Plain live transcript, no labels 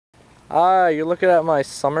Hi, you're looking at my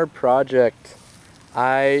summer project.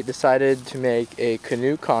 I decided to make a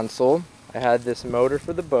canoe console. I had this motor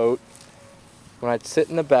for the boat. When I'd sit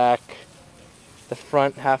in the back, the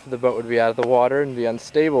front half of the boat would be out of the water and be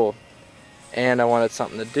unstable. And I wanted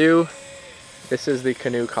something to do. This is the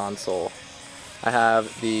canoe console. I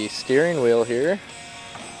have the steering wheel here,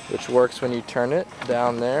 which works when you turn it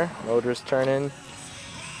down there. Motor's turning.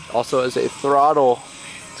 Also has a throttle.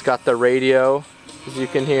 It's got the radio, as you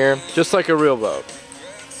can hear, just like a real boat.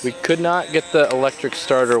 We could not get the electric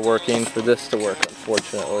starter working for this to work,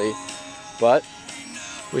 unfortunately. But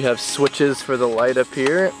we have switches for the light up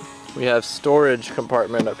here. We have storage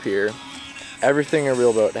compartment up here. Everything a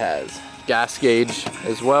real boat has. Gas gauge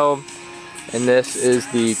as well. And this is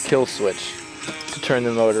the kill switch to turn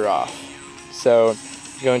the motor off. So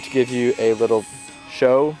I'm going to give you a little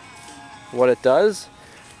show what it does.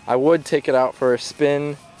 I would take it out for a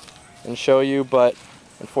spin and show you, but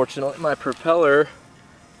unfortunately my propeller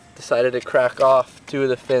decided to crack off 2 of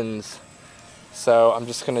the fins. So I'm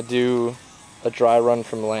just going to do a dry run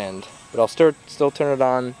from land. But I'll still turn it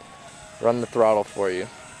on, run the throttle for you.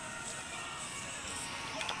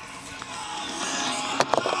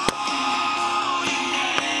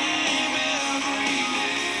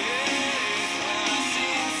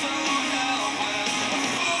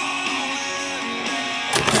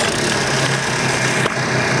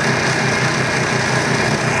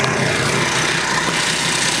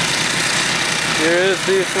 Here's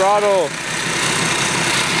the throttle.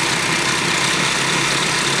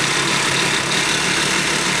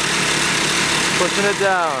 Pushing it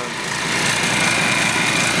down.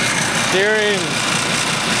 Steering.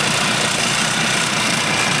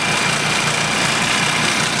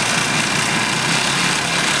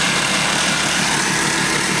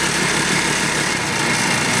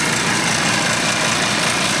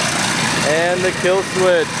 And the kill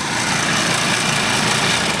switch.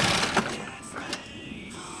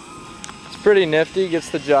 Pretty nifty, gets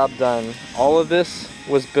the job done. All of this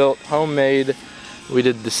was built homemade. We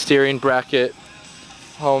did the steering bracket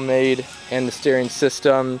homemade and the steering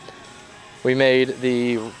system. We made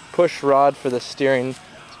the push rod for the steering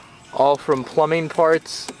all from plumbing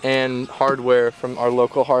parts and hardware from our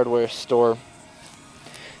local hardware store.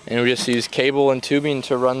 And we just used cable and tubing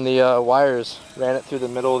to run the wires. Ran it through the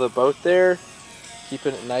middle of the boat there,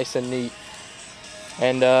 keeping it nice and neat.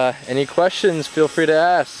 And any questions, feel free to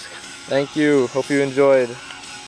ask. Thank you. Hope you enjoyed.